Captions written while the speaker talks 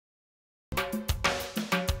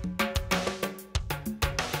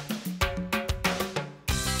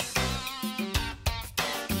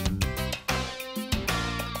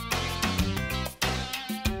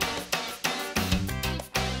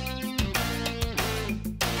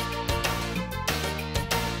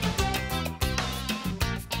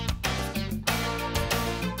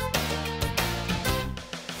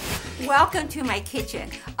welcome to my kitchen,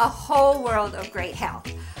 a whole world of great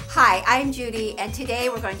health. Hi, I'm Judy, and today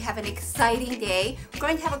we're going to have an exciting day. We're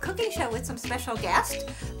going to have a cooking show with some special guests,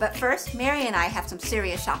 but first, Mary and I have some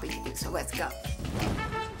serious shopping to do, so let's go.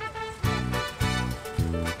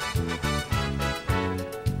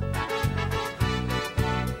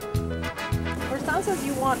 For salsas,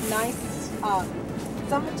 you want nice,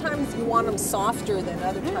 sometimes you want them softer than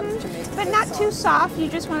other times to make them. But not too soft. You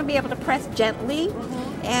just want to be able to press gently.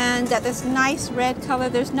 And this nice red color,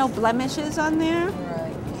 there's no blemishes on there.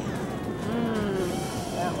 Right.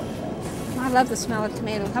 That one. I love the smell of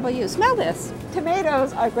tomatoes. How about you? Smell this.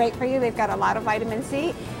 Tomatoes are great for you. They've got a lot of vitamin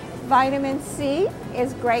C. Vitamin C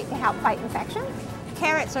is great to help fight infection.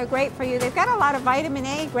 Carrots are great for you. They've got a lot of vitamin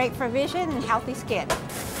A, great for vision and healthy skin.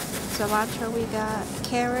 Cilantro, we got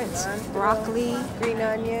carrots, broccoli, green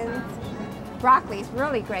onions. Broccoli is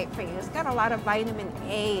really great for you. It's got a lot of vitamin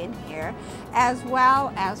A in here, as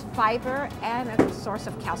well as fiber and a source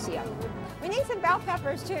of calcium. We need some bell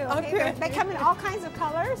peppers too. Okay? They come in all kinds of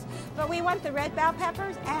colors, but we want the red bell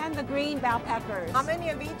peppers and the green bell peppers. How many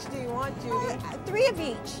of each do you want, Judy? 3 of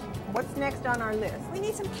each. What's next on our list? We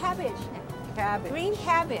need some cabbage. Cabbage. Green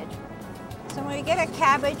cabbage. So when you get a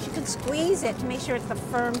cabbage, you can squeeze it to make sure it's a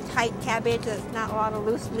firm, tight cabbage. There's not a lot of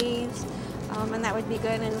loose leaves. And that would be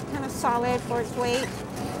good and kind of solid for its weight.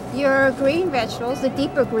 Your green vegetables, the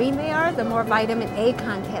deeper green they are, the more vitamin A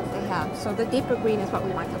content they have. So the deeper green is what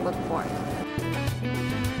we want to look for.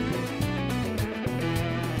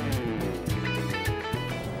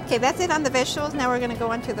 Okay, that's it on the vegetables. Now we're going to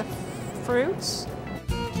go on to the fruits.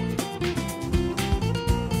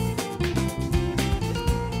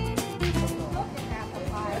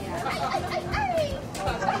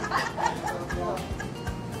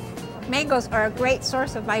 Mangoes are a great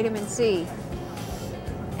source of vitamin C,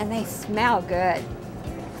 and they smell good.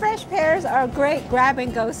 Fresh pears are a great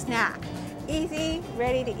grab-and-go snack. Easy,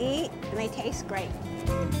 ready to eat, and they taste great.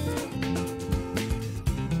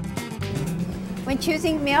 When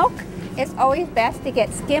choosing milk, it's always best to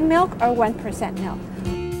get skim milk or 1% milk.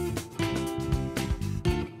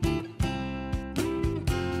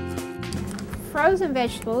 Frozen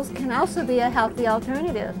vegetables can also be a healthy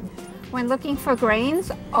alternative. When looking for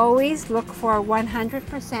grains, always look for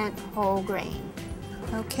 100% whole grain.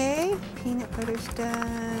 Okay, peanut butter's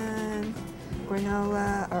done,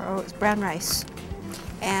 granola or oats, brown rice.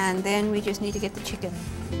 And then we just need to get the chicken.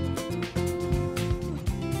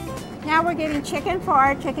 Now we're getting chicken for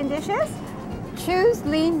our chicken dishes. Choose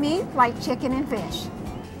lean meat like chicken and fish.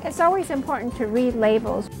 It's always important to read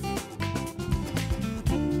labels.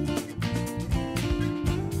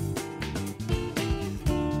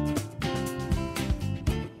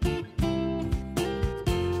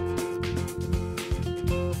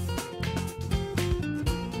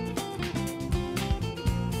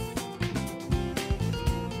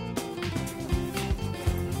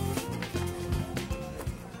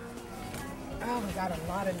 Oh, we got a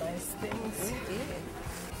lot of nice things. We did.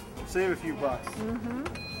 Save a few bucks.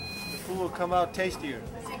 The food will come out tastier.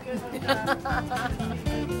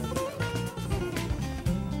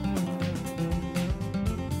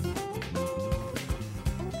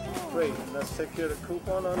 Great, let's take care of the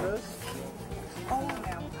coupon on this.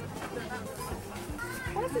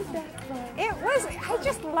 Wasn't that fun? It was. I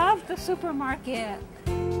just loved the supermarket.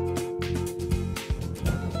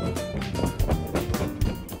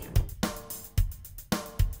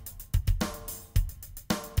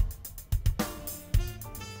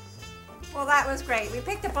 Well, that was great. We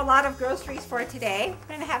picked up a lot of groceries for today.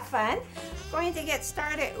 We're going to have fun. We're going to get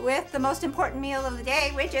started with the most important meal of the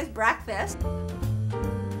day, which is breakfast.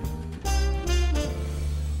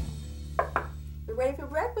 We're ready for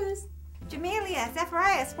breakfast. Jamelia,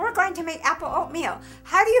 Zacharias, we're going to make apple oatmeal.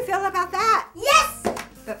 How do you feel about that? Yes!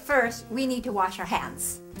 But first, we need to wash our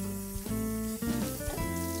hands.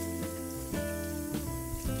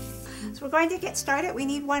 So we're going to get started. We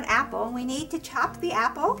need 1 apple. We need to chop the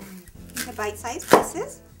apple into bite-sized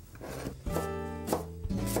pieces.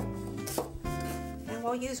 And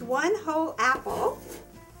we'll use 1 whole apple.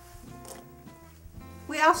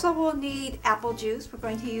 We also will need apple juice. We're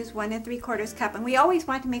going to use 1 3/4 cup, and we always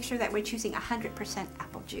want to make sure that we're choosing 100%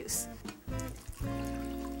 apple juice.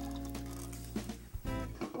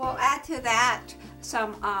 We'll add to that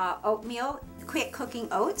some oatmeal, quick cooking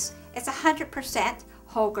oats. It's 100%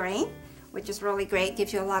 whole grain, which is really great,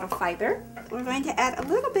 gives you a lot of fiber. We're going to add a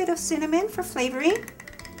little bit of cinnamon for flavoring.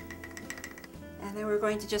 And then we're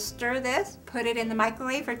going to just stir this, put it in the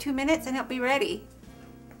microwave for 2 minutes, and it'll be ready.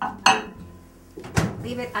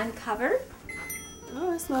 Leave it uncovered.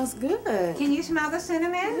 Oh, it smells good. Can you smell the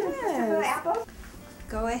cinnamon? Yes. The apple?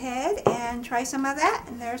 go ahead and try some of that.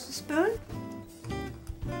 And there's a spoon.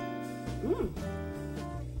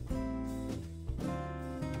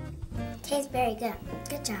 Tastes very good.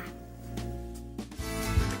 Good job.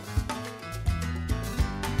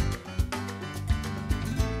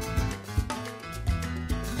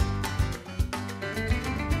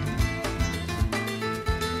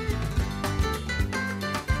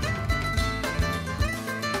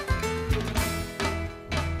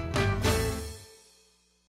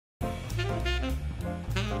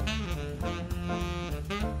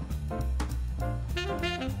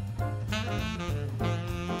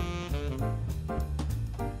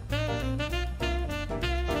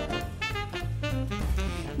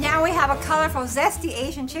 Now we have a colorful, zesty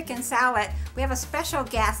Asian chicken salad. We have a special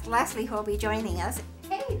guest, Leslie, who will be joining us.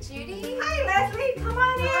 Hey, Judy. Hi, Leslie. Come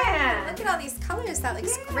on in. Look at all these colors. That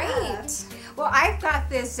looks great. Well, I've got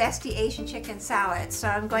this zesty Asian chicken salad, so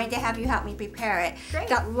I'm going to have you help me prepare it. Great.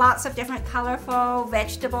 Got lots of different colorful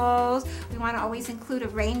vegetables. We want to always include a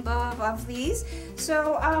rainbow of these.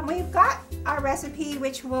 So we've got our recipe,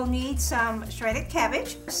 which will need some shredded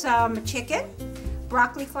cabbage, some chicken,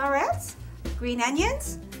 broccoli florets, green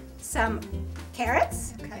onions, some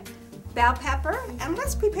carrots, Okay. bell pepper, and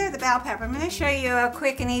let's prepare the bell pepper. I'm going to show you a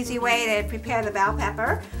quick and easy way to prepare the bell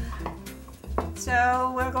pepper.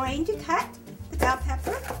 So we're going to cut the bell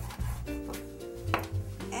pepper,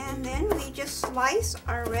 and then we just slice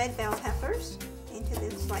our red bell peppers into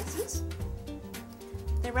the slices.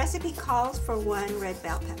 The recipe calls for 1 red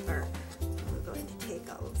bell pepper. We're going to take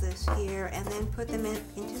all of this here and then put them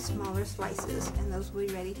into smaller slices, and those will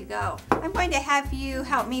be ready to go. I'm going to have you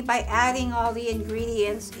help me by adding all the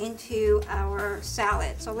ingredients into our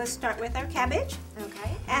salad. So let's start with our cabbage,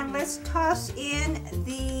 Okay. and let's toss in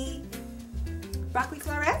the broccoli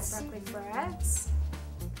florets. Broccoli florets.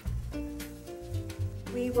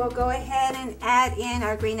 We will go ahead and add in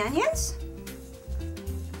our green onions,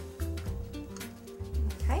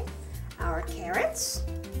 Okay. our carrots,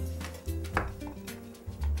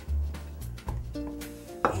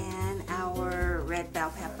 and our red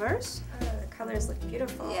bell peppers. Oh, the colors look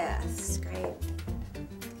beautiful. Yes. This is great.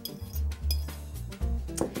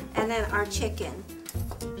 And then our chicken.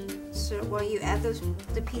 So well, you add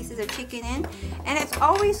the pieces of chicken in, and it's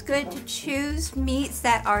always good to choose meats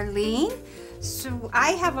that are lean. So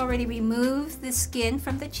I have already removed the skin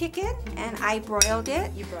from the chicken, and I broiled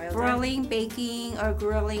it. You broiled it? Broiling, baking, or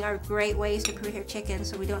grilling are great ways to prepare chicken,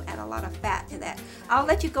 so we don't add a lot of fat to that. I'll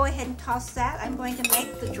let you go ahead and toss that. I'm going to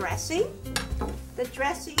make the dressing. The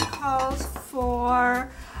dressing calls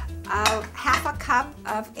for half a cup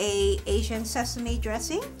of a Asian sesame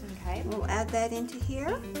dressing. Okay. We'll add that into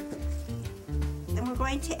here. Then we're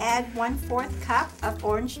going to add 1/4 cup of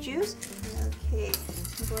orange juice. Okay,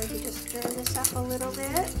 I'm going to just stir this up a little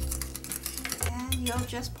bit. And you'll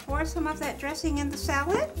just pour some of that dressing in the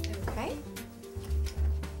salad. Okay.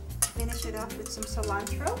 Finish it off with some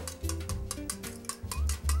cilantro.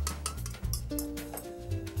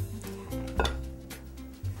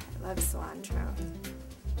 I love cilantro.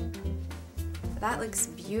 That looks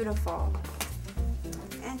beautiful.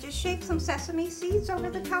 And just shake some sesame seeds over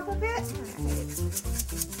the top of it.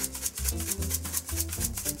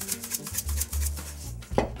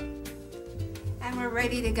 And we're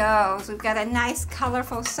ready to go. So we've got a nice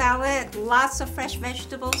colorful salad, lots of fresh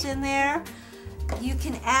vegetables in there. You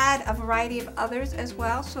can add a variety of others as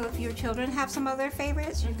well. So if your children have some other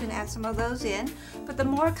favorites, you can add some of those in. But the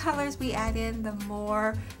more colors we add in, the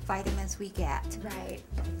more vitamins we get. Right.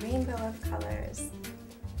 Rainbow of colors.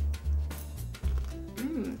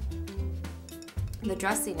 Mmm. The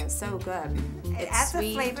dressing is so good. It It's adds a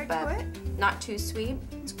sweet, flavor to but it. not too sweet.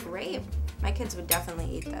 It's great. My kids would definitely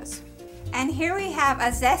eat this. And here we have a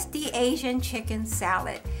zesty Asian chicken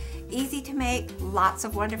salad. Easy to make, lots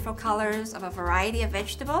of wonderful colors of a variety of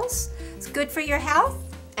vegetables. It's good for your health,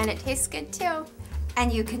 And it tastes good too.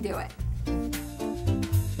 and you can do it.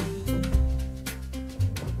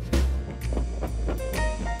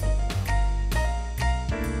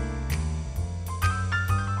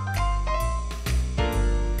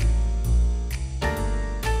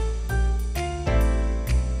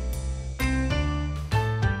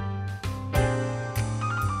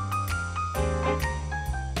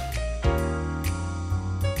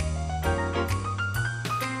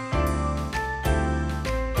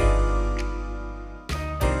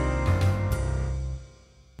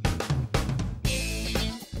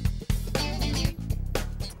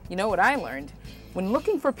 You know what I learned? When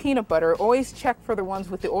looking for peanut butter, always check for the ones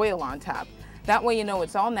with the oil on top. That way you know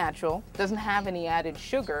it's all natural, doesn't have any added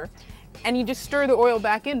sugar, and you just stir the oil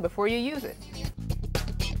back in before you use it.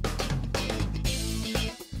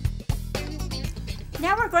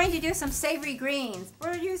 Now we're going to do some savory greens.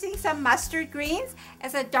 We're using some mustard greens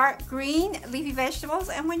as a dark green leafy vegetables.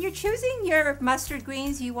 And when you're choosing your mustard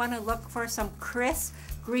greens, you want to look for some crisp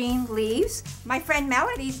green leaves. My friend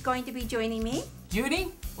Melody's going to be joining me.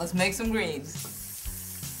 Judy, let's make some greens.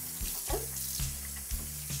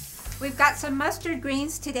 We've got some mustard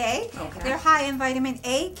greens today. Okay. They're high in vitamin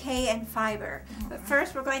A, K, and fiber. But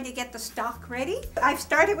first we're going to get the stock ready. I've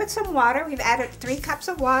started with some water. We've added 3 cups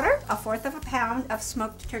of water, 1/4 of a pound of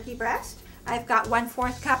smoked turkey breast. I've got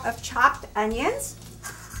 1/4 cup of chopped onions.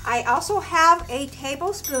 I also have a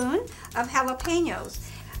tablespoon of jalapenos.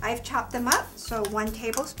 I've chopped them up, so 1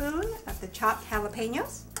 tablespoon of the chopped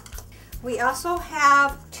jalapenos. We also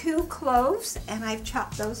have 2 cloves, and I've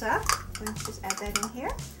chopped those up. Let's just add that in here.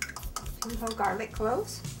 2 whole garlic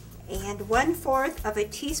cloves, and 1/4 of a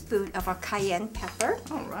teaspoon of a cayenne pepper.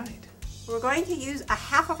 All right. We're going to use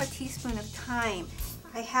 1/2 of a teaspoon of thyme.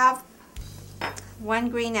 I have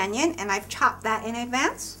 1 green onion, and I've chopped that in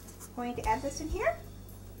advance. I'm going to add this in here.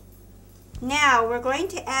 Now we're going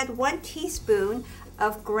to add 1 teaspoon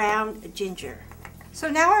of ground ginger.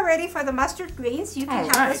 So now we're ready for the mustard greens. You can All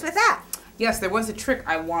help right. us with that. Yes, there was a trick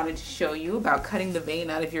I wanted to show you about cutting the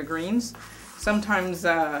vein out of your greens. Sometimes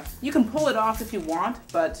you can pull it off if you want,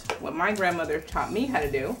 but what my grandmother taught me how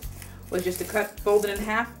to do was just to fold it in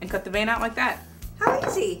half and cut the vein out like that. How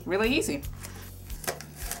easy. Really easy.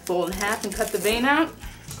 Fold in half and cut the vein out.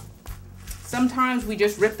 Sometimes we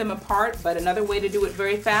just rip them apart, but another way to do it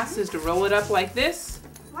very fast is to roll it up like this.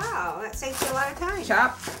 Wow, that saves you a lot of time.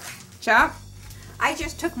 Chop, chop. I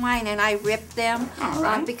just took mine and I ripped them All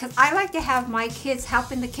right. because I like to have my kids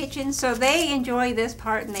help in the kitchen, so they enjoy this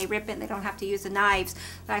part and they rip it and they don't have to use the knives.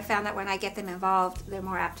 But I found that when I get them involved, they're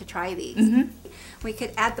more apt to try these. We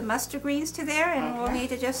could add the mustard greens to there, and we'll need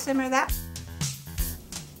to just simmer that.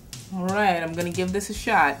 All right, I'm gonna give this a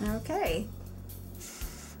shot. Okay.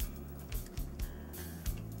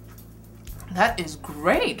 That is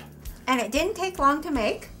great. And it didn't take long to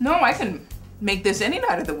make. No, I can make this any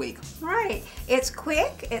night of the week. Right. It's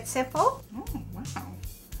quick, it's simple. Oh, wow.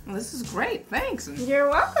 Well, this is great. Thanks. And You're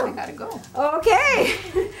I welcome. gotta go. Okay.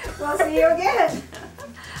 We'll see you again.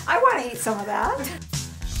 I want to eat some of that.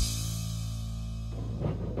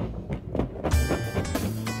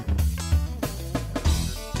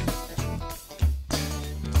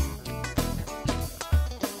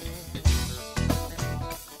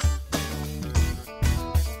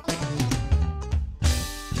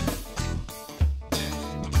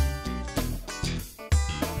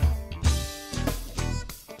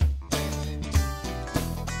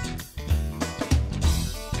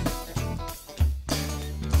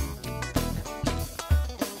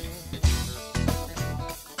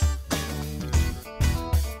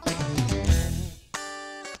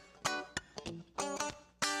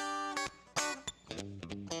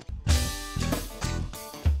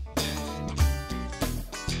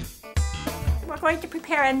 We're going to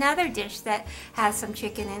prepare another dish that has some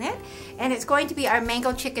chicken in it, and it's going to be our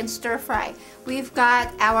mango chicken stir fry. We've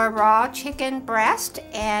got our raw chicken breast,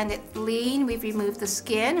 and it's lean. We've removed the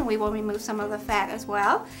skin, and we will remove some of the fat as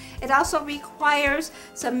well. It also requires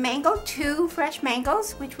some mango, 2 fresh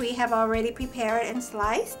mangoes, which we have already prepared and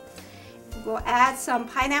sliced. We'll add some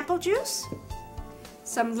pineapple juice,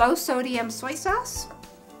 some low sodium soy sauce,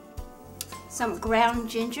 some ground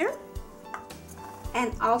ginger,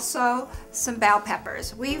 and also some bell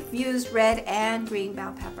peppers. We've used red and green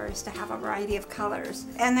bell peppers to have a variety of colors.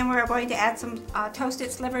 And then we're going to add some toasted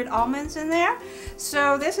slivered almonds in there.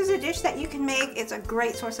 So this is a dish that you can make. It's a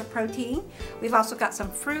great source of protein. We've also got some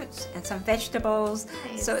fruits and some vegetables.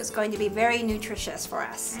 Nice. So it's going to be very nutritious for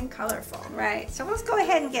us. And colorful. Right, so let's go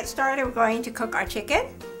ahead and get started. We're going to cook our chicken.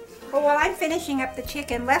 Well, while I'm finishing up the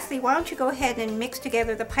chicken, Leslie, why don't you go ahead and mix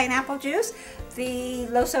together the pineapple juice, the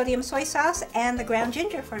low sodium soy sauce, and the ground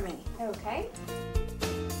ginger for me. Okay.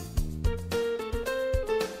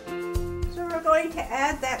 So we're going to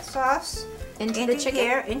add that sauce Into the chicken?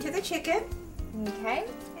 here, into the chicken, Okay.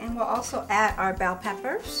 and we'll also add our bell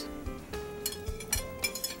peppers.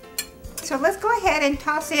 So let's go ahead and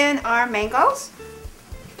toss in our mangoes.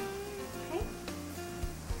 Okay.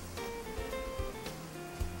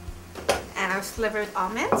 And our slivered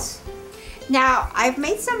almonds. Now, I've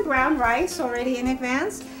made some brown rice already in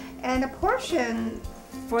advance, and a portion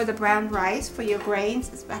for the brown rice for your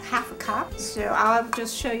grains is about 1/2 cup. So I'll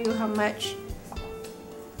just show you how much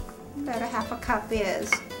that 1/2 cup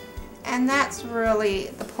is. And that's really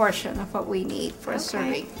the portion of what we need for a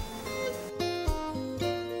serving.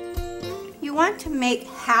 You want to make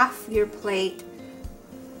half your plate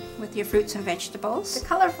with your fruits and vegetables. The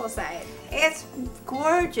colorful side. It's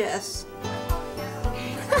gorgeous.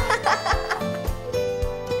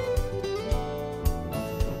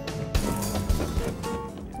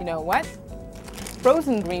 know what?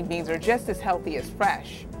 Frozen green beans are just as healthy as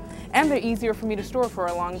fresh, and they're easier for me to store for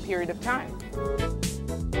a long period of time.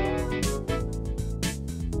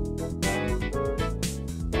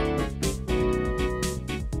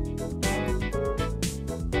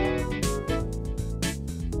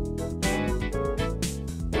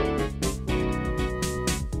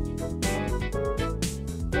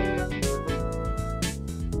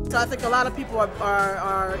 So I think a lot of people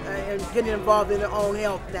are getting involved in their own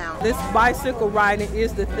health now. This bicycle riding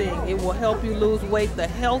is the thing. It will help you lose weight the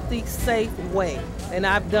healthy, safe way. And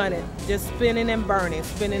I've done it, just spinning and burning,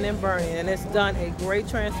 and it's done a great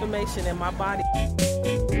transformation in my body.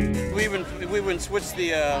 We even switched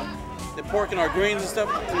the pork and our greens and stuff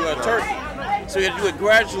to turkey. So you have to do it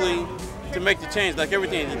gradually to make the change. Like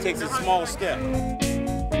everything, it takes a small step.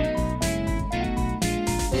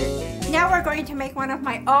 Now we're going to make one of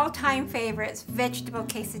my all-time favorites, vegetable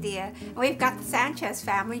quesadilla. And we've got the Sanchez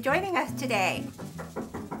family joining us today.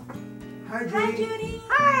 Hi, Judy. Hi, Judy.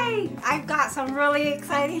 Hi. I've got some really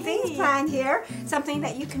exciting things planned here. Something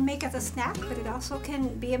that you can make as a snack, but it also can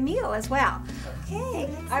be a meal as well. Okay.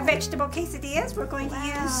 Our vegetable quesadillas, we're going to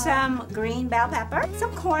use some green bell pepper,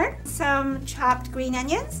 some corn, some chopped green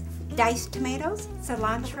onions, diced tomatoes,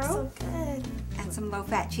 cilantro, So good. and some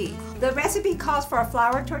low-fat cheese. The recipe calls for a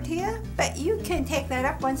flour tortilla, but you can take that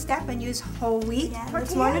up one step and use whole wheat tortilla.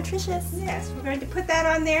 It's more nutritious. Yes, we're going to put that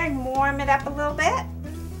on there and warm it up a little bit.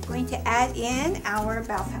 We're going to add in our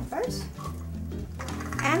bell peppers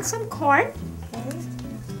and some corn.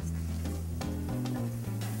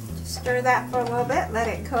 Just stir that for a little bit, let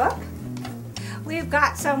it cook. We've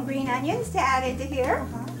got some green onions to add into here.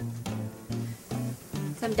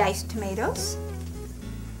 Some diced tomatoes.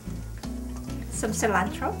 Some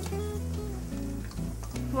cilantro.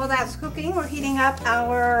 While that's cooking, we're heating up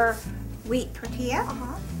our wheat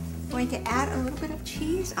tortilla. Going to add a little bit of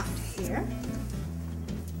cheese onto here.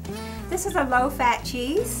 This is a low-fat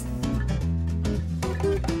cheese.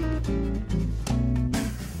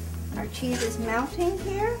 Our cheese is melting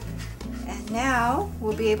here. And now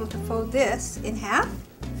we'll be able to fold this in half.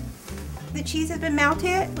 The cheese has been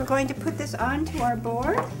melted. We're going to put this onto our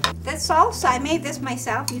board. This salsa, I made this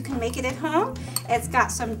myself. You can make it at home. It's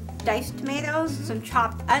got some diced tomatoes, some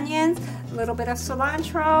chopped onions, a little bit of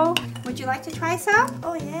cilantro. Would you like to try some?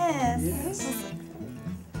 Oh, yes.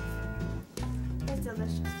 It's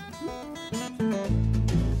delicious.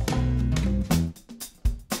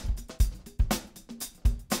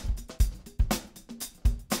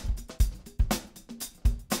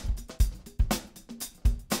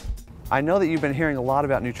 I know that you've been hearing a lot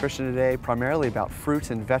about nutrition today, primarily about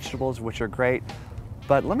fruits and vegetables, which are great,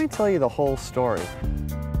 but let me tell you the whole story.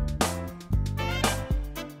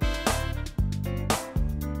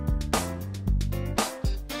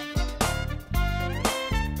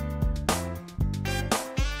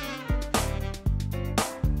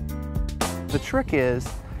 The trick is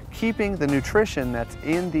keeping the nutrition that's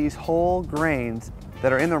in these whole grains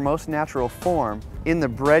that are in their most natural form in the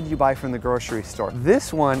bread you buy from the grocery store.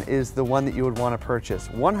 This one is the one that you would want to purchase,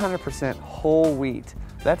 100% whole wheat.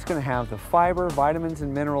 That's going to have the fiber, vitamins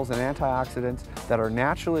and minerals and antioxidants that are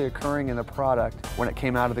naturally occurring in the product when it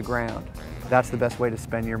came out of the ground. That's the best way to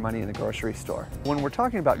spend your money in the grocery store. When we're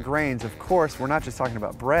talking about grains, of course, we're not just talking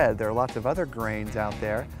about bread. There are lots of other grains out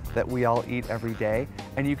there that we all eat every day,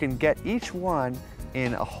 and you can get each one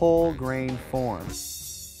in a whole grain form.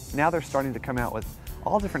 Now they're starting to come out with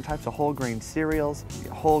all different types of whole grain cereals,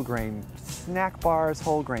 whole grain snack bars,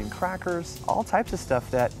 whole grain crackers, all types of stuff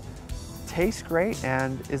that tastes great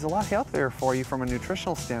and is a lot healthier for you from a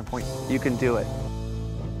nutritional standpoint. You can do it.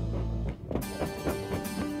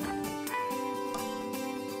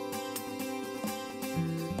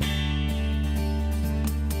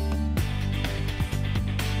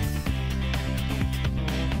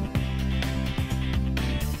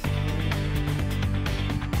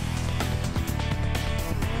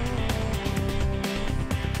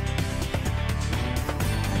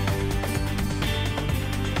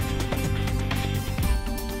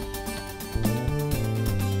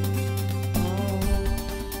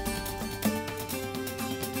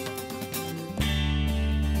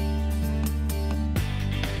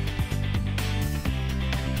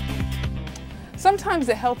 Sometimes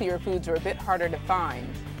the healthier foods are a bit harder to find.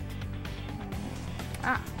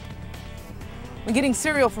 When getting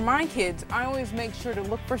cereal for my kids, I always make sure to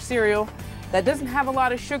look for cereal that doesn't have a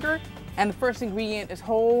lot of sugar, and the first ingredient is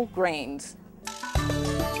whole grains.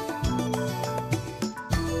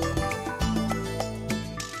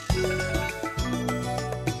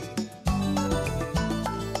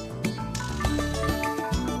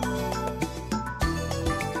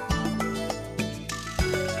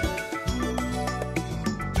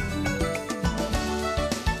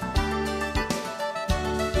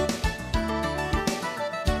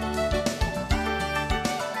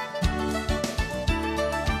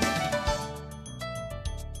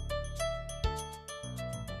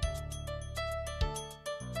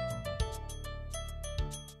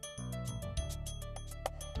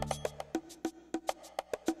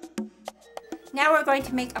 Now we're going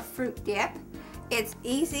to make a fruit dip. It's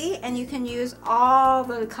easy and you can use all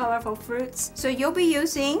the colorful fruits. So you'll be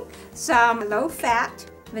using some low-fat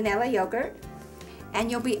vanilla yogurt, and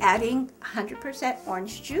you'll be adding 100%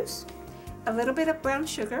 orange juice, a little bit of brown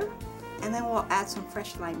sugar, and then we'll add some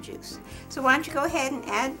fresh lime juice. So why don't you go ahead and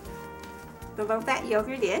add the low-fat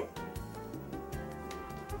yogurt in.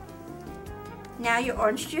 Now your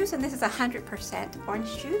orange juice, and this is 100%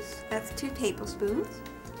 orange juice. That's 2 tablespoons.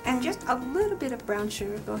 And just a little bit of brown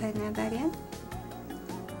sugar. Go ahead and add that in.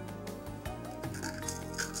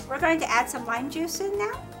 We're going to add some lime juice in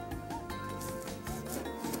now.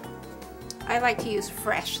 I like to use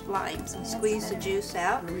fresh limes and squeeze the juice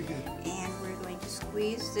out. And we're going to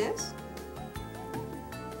squeeze this.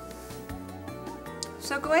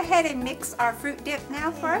 So go ahead and mix our fruit dip now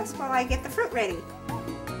for us while I get the fruit ready.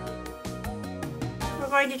 We're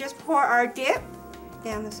going to just pour our dip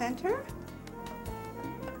down the center.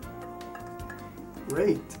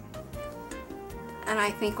 Great. And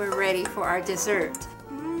I think we're ready for our dessert.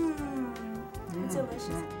 It's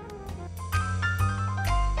delicious.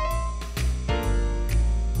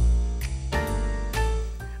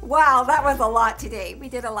 Wow, that was a lot today. We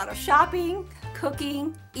did a lot of shopping,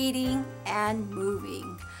 cooking, eating, and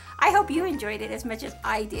moving. I hope you enjoyed it as much as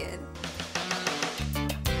I did.